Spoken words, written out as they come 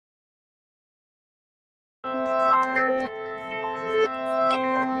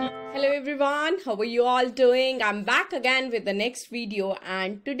everyone, how are you all doing? I'm back again with the next video,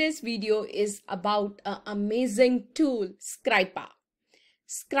 and today's video is about an amazing tool, Scripa.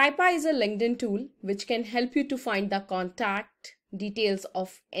 Scripa is a LinkedIn tool which can help you to find the contact details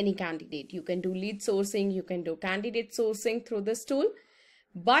of any candidate. You can do lead sourcing, you can do candidate sourcing through this tool,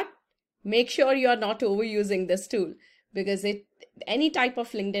 but make sure you're not overusing this tool because any type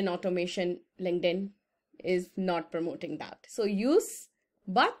of LinkedIn automation, LinkedIn is not promoting that. So use,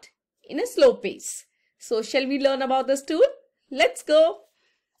 but in a slow pace. So shall we learn about this tool? Let's go.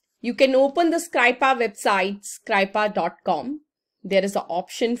 You can open the Scripa website, scripa.com. There is an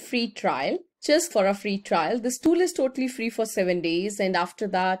option free trial. Just for a free trial. This tool is totally free for 7 days, and after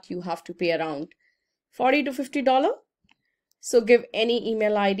that you have to pay around $40 to $50. So give any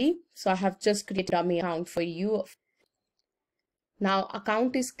email ID. So I have just created an account for you. Now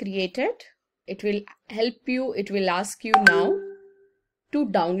account is created. It will help you. It will ask you now to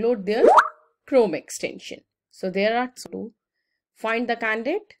download their Chrome extension. So there are to find the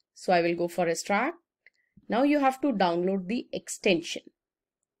candidate. So I will go for extract. Now you have to download the extension.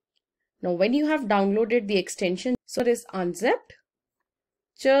 Now when you have downloaded the extension, so it is unzipped.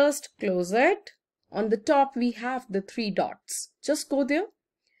 Just close it. On the top we have the 3 dots. Just go there.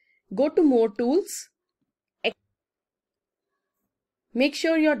 Go to more tools. Make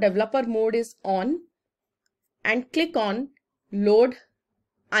sure your developer mode is on and click on load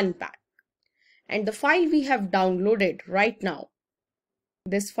unpack, and the file we have downloaded right now,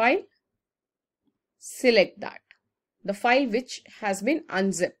 this file, select that, the file which has been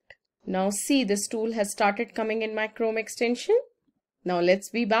unzipped. Now see, this tool has started coming in my Chrome extension. Now let's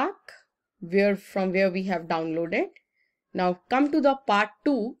be back from where we have downloaded. Now come to the part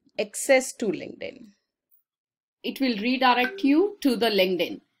 2, access to LinkedIn. It will redirect you to the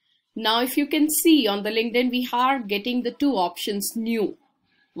LinkedIn. Now if you can see on the LinkedIn, we are getting the 2 options new.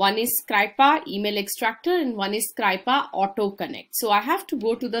 One is Scripa email extractor and one is Scripa auto connect. So I have to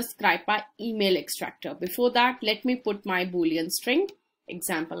go to the Scripa email extractor. Before that, let me put my Boolean string.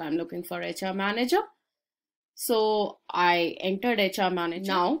 Example, I'm looking for HR manager. So I entered HR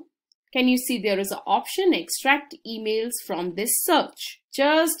manager. Now, can you see there is an option extract emails from this search?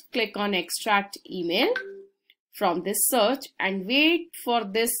 Just click on extract email from this search and wait for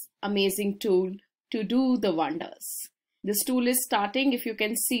this amazing tool to do the wonders. This tool is starting. If you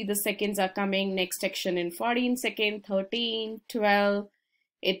can see, the seconds are coming. Next action in 14 seconds, 13, 12.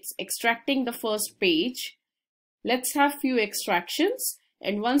 It's extracting the first page. Let's have few extractions.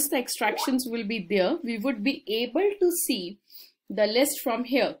 And once the extractions will be there, we would be able to see the list from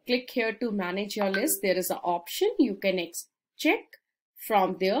here. Click here to manage your list. There is an option. You can check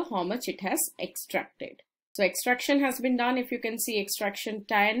from there how much it has extracted. So extraction has been done. If you can see, extraction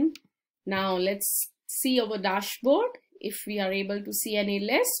 10. Now let's see our dashboard if we are able to see any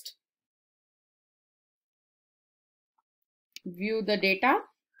list. View the data.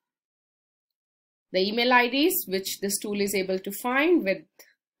 The email IDs which this tool is able to find with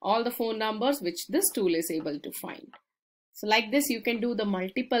all the phone numbers which this tool is able to find. So like this, you can do the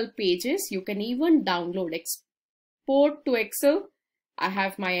multiple pages. You can even download, export to Excel. I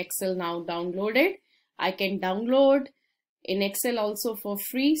have my Excel now downloaded. I can download in Excel also for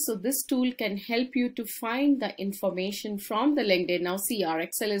free. So this tool can help you to find the information from the LinkedIn. Now see, our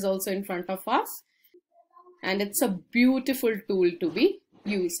Excel is also in front of us and it's a beautiful tool to be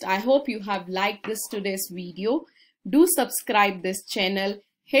used. I hope you have liked today's video. Do subscribe this channel,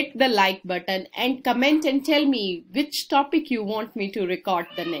 hit the like button and comment and tell me which topic you want me to record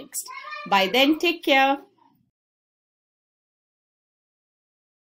the next. By then, take care.